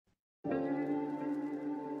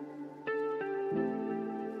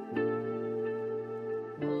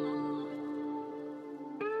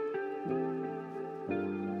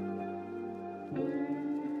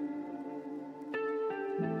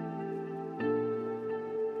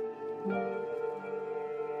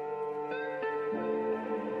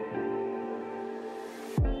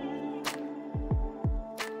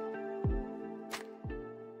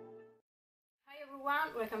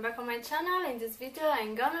welcome back on my channel. In this video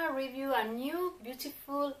I'm gonna review a new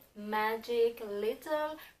beautiful magic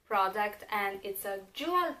little product, and it's a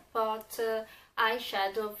jewel pot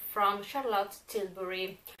eyeshadow from Charlotte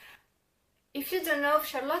Tilbury. If you don't know,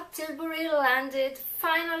 Charlotte Tilbury landed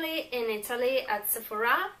finally in Italy at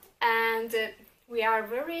Sephora, and we are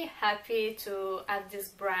very happy to have this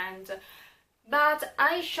brand. But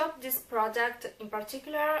I shopped this product in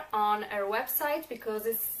particular on her website because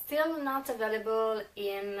it's still not available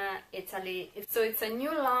in Italy. So it's a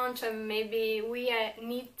new launch, and maybe we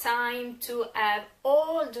need time to have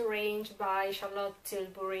all the range by Charlotte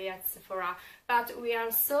Tilbury at Sephora. But we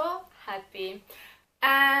are so happy.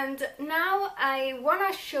 And now I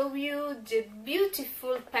wanna show you the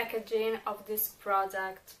beautiful packaging of this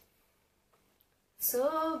product.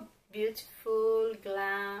 So beautiful,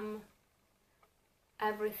 glam,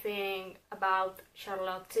 everything about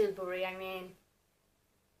Charlotte Tilbury, I mean.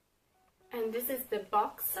 And this is the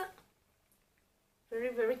box,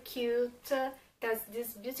 very cute. It has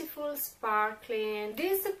this beautiful sparkling.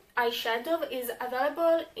 This eyeshadow is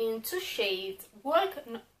available in two shades, Walk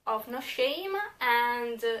of No Shame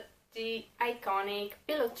and the iconic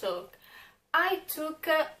Pillow Talk. I took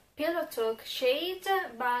Pillow Talk shade,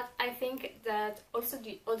 but I think that also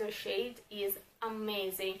the other shade is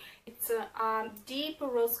amazing. It's a deep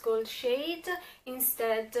rose gold shade.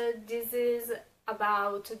 Instead, this is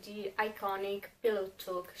about the iconic Pillow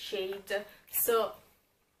Talk shade. So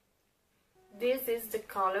this is the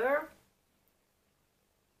color,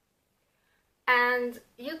 and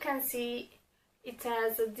you can see it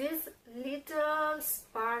has this little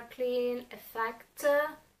sparkling effect,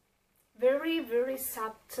 very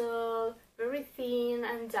subtle, very thin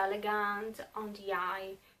and elegant on the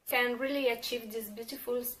eye. Can really achieve this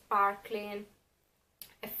beautiful sparkling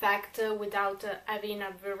effect without having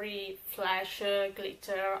a very flash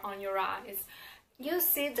glitter on your eyes. You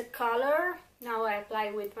see the color. Now I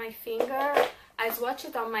apply with my finger. I swatch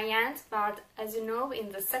it on my hand, but as you know,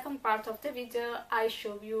 in the second part of the video I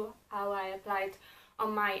show you how I apply it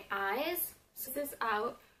on my eyes. So this is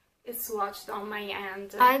how it's swatched on my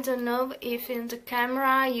hand. I don't know if in the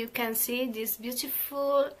camera you can see this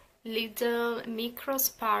beautiful little micro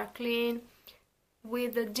sparkling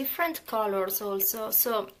with the different colors also.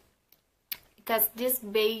 So it has this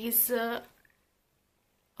base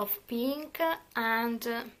of pink and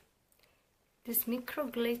this micro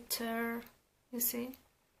glitter, you see,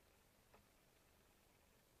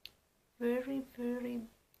 very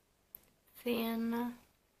thin.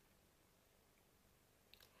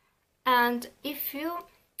 And if you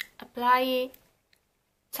apply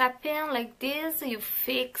tapping like this, you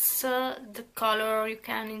fix the color, you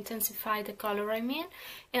can intensify the color, I mean.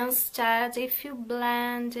 Instead, if you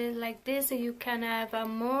blend it like this, you can have a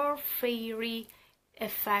more fairy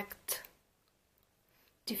effect,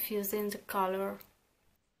 diffusing the color.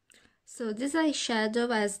 So this eyeshadow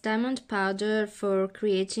has diamond powder for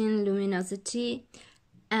creating luminosity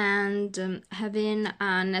and having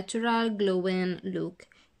a natural glowing look.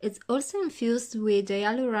 It's also infused with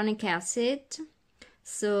hyaluronic acid,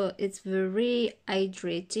 so it's very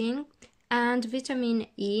hydrating, and vitamin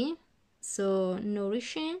E, so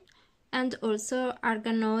nourishing, and also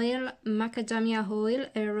argan oil, macadamia oil,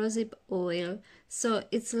 and rosehip oil. So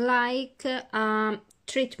it's like a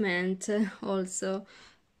treatment also.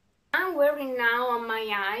 I'm wearing now on my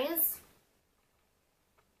eyes.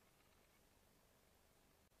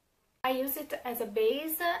 I use it as a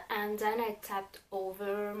base, and then I tapped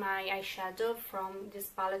over my eyeshadow from this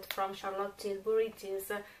palette from Charlotte Tilbury. It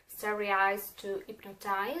is Starry Eyes to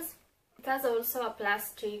Hypnotize. It has also a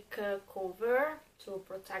plastic cover to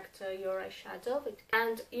protect your eyeshadow,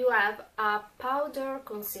 and you have a powder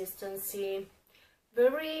consistency,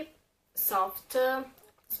 very soft,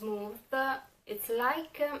 smooth. It's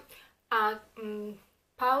like a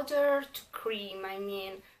powder to cream, I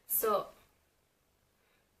mean. So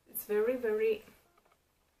it's very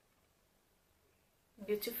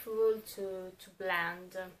beautiful to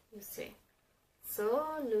blend, you see. So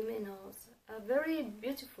luminous, a very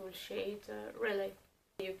beautiful shade, really.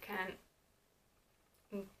 You can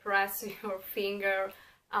press your finger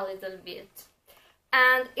a little bit.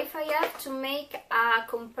 And if I have to make a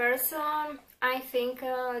comparison, I think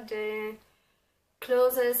the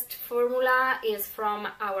closest formula is from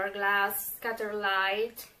Hourglass Scatter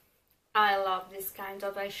Light. I love this kind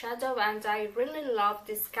of eyeshadow, and I really love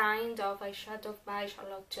this kind of eyeshadow by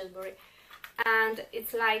Charlotte Tilbury. And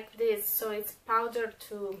it's like this, so it's powder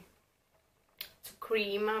to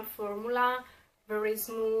cream formula, very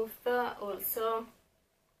smooth also.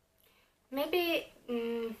 Maybe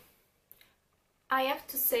I have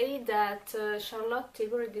to say that Charlotte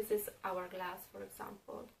Tilbury, this is Hourglass, for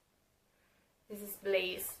example. This is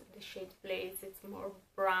Blaze, the shade Blaze, it's more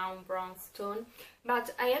brown stone.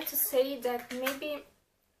 But I have to say that maybe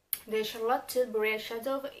the Charlotte Tilbury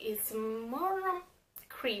eyeshadow is more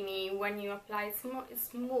creamy when you apply, it's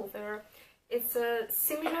smoother. It's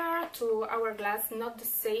similar to Hourglass, not the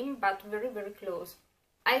same, but very close.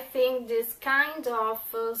 I think this kind of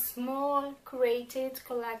small curated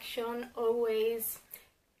collection always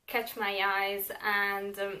catch my eyes,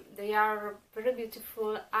 and they are very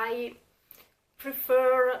beautiful. I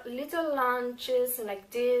prefer little launches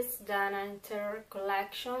like this than an entire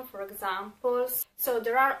collection, for example. So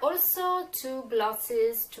there are also two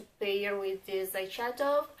glosses to pair with this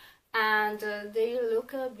eyeshadow, and they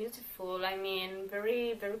look beautiful. I mean,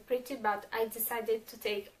 very pretty, but I decided to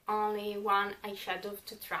take only one eyeshadow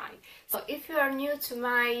to try. So if you are new to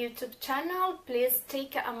my YouTube channel, please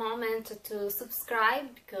take a moment to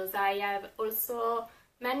subscribe, because I have also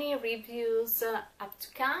many reviews up to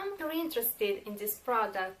come. If you're interested in this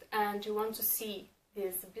product and you want to see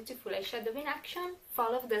this beautiful eyeshadow in action,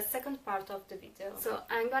 follow the second part of the video. So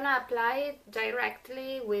I'm gonna apply it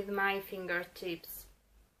directly with my fingertips.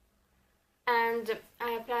 And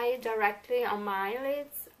I apply it directly on my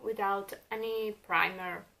eyelids without any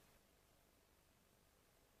primer.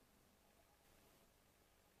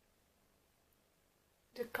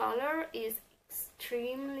 The color is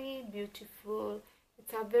extremely beautiful.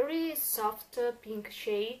 It's a very soft pink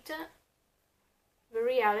shade,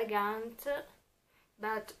 very elegant,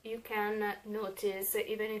 but you can notice,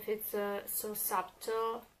 even if it's so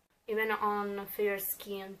subtle, even on fair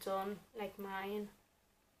skin tone like mine,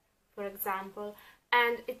 for example.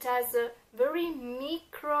 And it has a very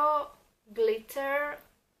micro glitter,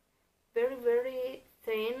 very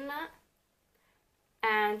thin,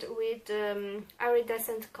 and with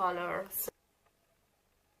iridescent colors.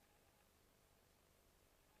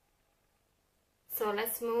 So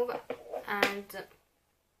let's move and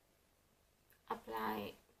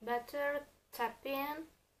apply better, tap in.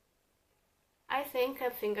 I think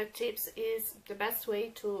fingertips is the best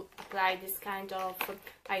way to apply this kind of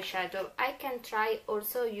eyeshadow. I can try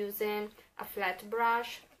also using a flat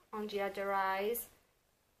brush on the other eyes.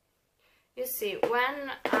 You see,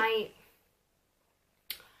 when I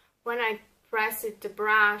press it, the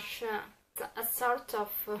brush, a sort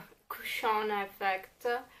of cushion effect,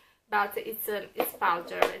 but it's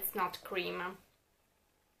powder, it's not cream.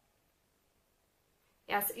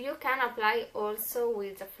 Yes, you can apply also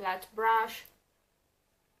with a flat brush,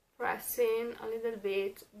 pressing a little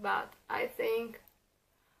bit, but I think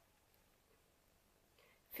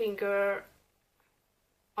finger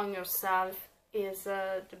on yourself is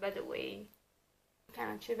the better way. You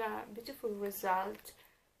can achieve a beautiful result,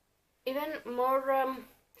 even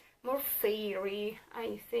more fairy,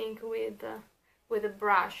 I think, with a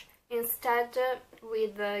brush. Instead,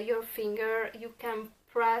 with your finger, you can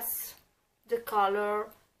press the color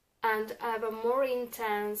and have a more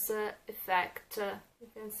intense effect. You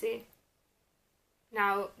can see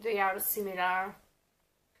now they are similar.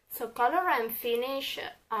 So color and finish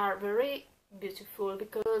are very beautiful,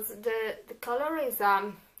 because the color is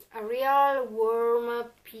a real warm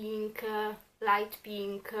pink, light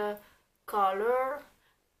pink color,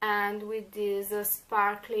 and with this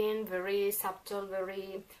sparkling, very subtle,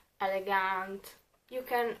 very elegant. You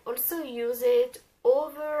can also use it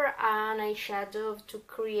over an eyeshadow to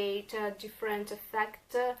create a different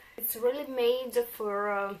effect. It's really made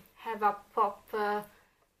for have a pop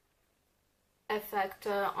effect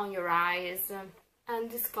on your eyes.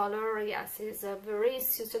 And this color, yes, is very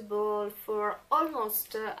suitable for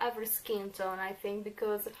almost every skin tone, I think,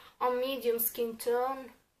 because on medium skin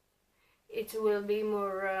tone it will be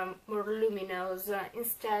more luminous.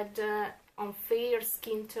 Instead, on fair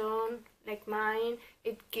skin tone like mine,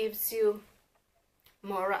 it gives you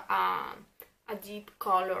more a deep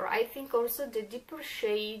color. I think also the deeper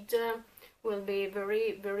shade will be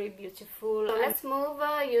very beautiful. So let's move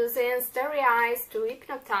using Starry Eyes to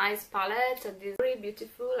Hypnotize palette, this very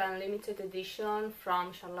beautiful and limited edition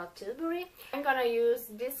from Charlotte Tilbury. I'm gonna use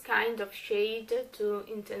this kind of shade to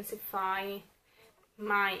intensify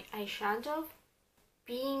my eyeshadow.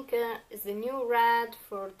 Pink is the new red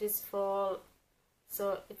for this fall,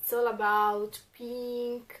 so it's all about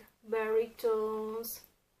pink, berry tones,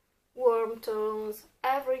 warm tones,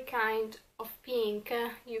 every kind of pink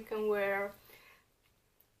you can wear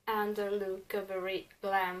and look very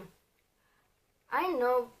glam. I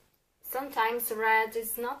know sometimes red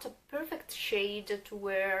is not a perfect shade to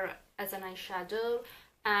wear as an eyeshadow,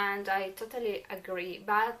 and I totally agree,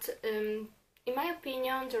 but in my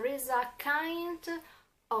opinion there is a kind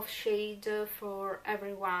of shade for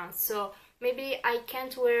everyone. So maybe I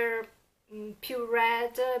can't wear pure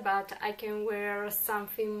red, but I can wear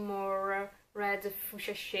something more red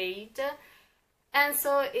fuchsia shade. And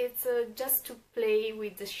so it's just to play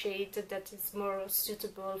with the shade that is more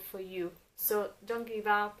suitable for you. So don't give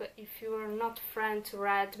up. If you are not friend to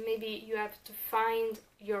red, maybe you have to find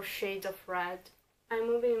your shade of red. I'm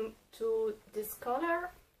moving to this color.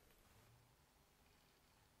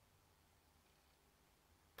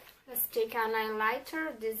 Let's take an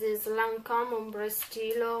highlighter. This is Lancome Ombre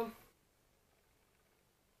Stilo.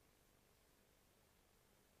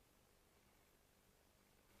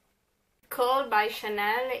 Kohl by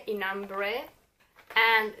Chanel in Ambre,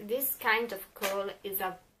 and this kind of kohl is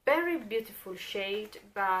a very beautiful shade,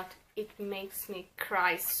 but it makes me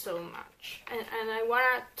cry so much, and I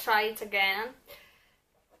wanna try it again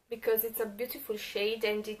because it's a beautiful shade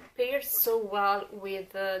and it pairs so well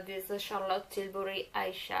with this Charlotte Tilbury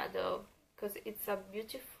eyeshadow, because it's a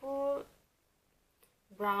beautiful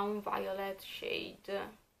brown violet shade.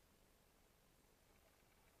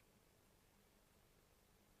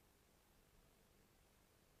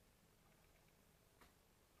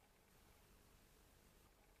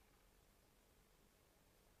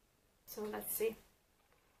 So let's see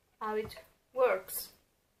how it works.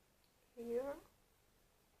 Here.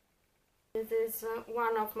 This is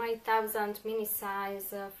one of my 1000 mini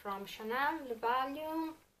size from Chanel, the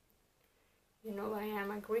volume. You know I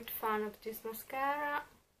am a great fan of this mascara.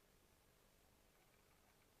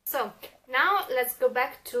 So now let's go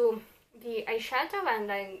back to the eyeshadow,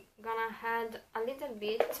 and I'm gonna add a little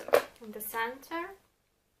bit in the center.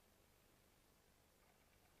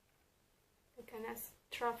 Like an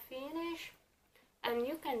extra finish, and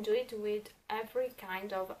you can do it with every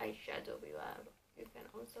kind of eyeshadow you have. You can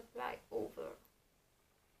also apply over,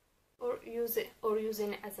 or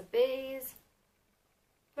using it as a base.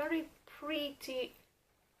 Very pretty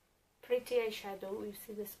eyeshadow. You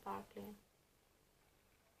see the sparkling.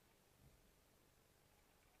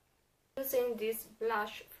 Using this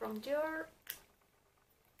blush from Dior,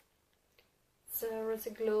 it's a Rosy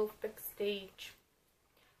Glow Backstage.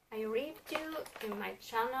 I reviewed you in my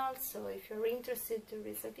channel, so if you're interested, there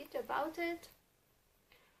is a video about it.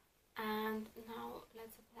 And now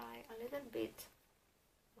let's apply a little bit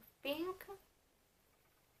of pink,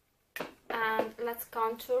 and let's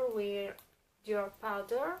contour with Dior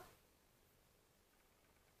powder.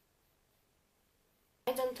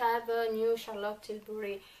 I don't have a new Charlotte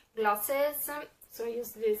Tilbury glosses, so I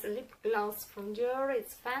use this lip gloss from Dior.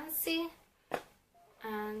 It's fancy,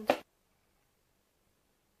 and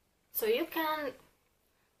so you can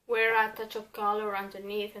wear a touch of color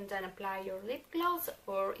underneath and then apply your lip gloss,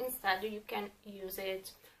 or instead you can use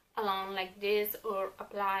it alone like this, or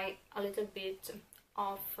apply a little bit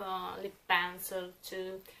of lip pencil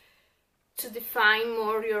to define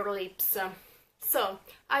more your lips. So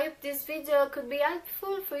I hope this video could be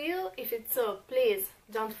helpful for you. If it's so, please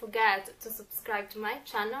don't forget to subscribe to my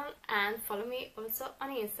channel and follow me also on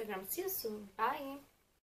Instagram. See you soon. Bye!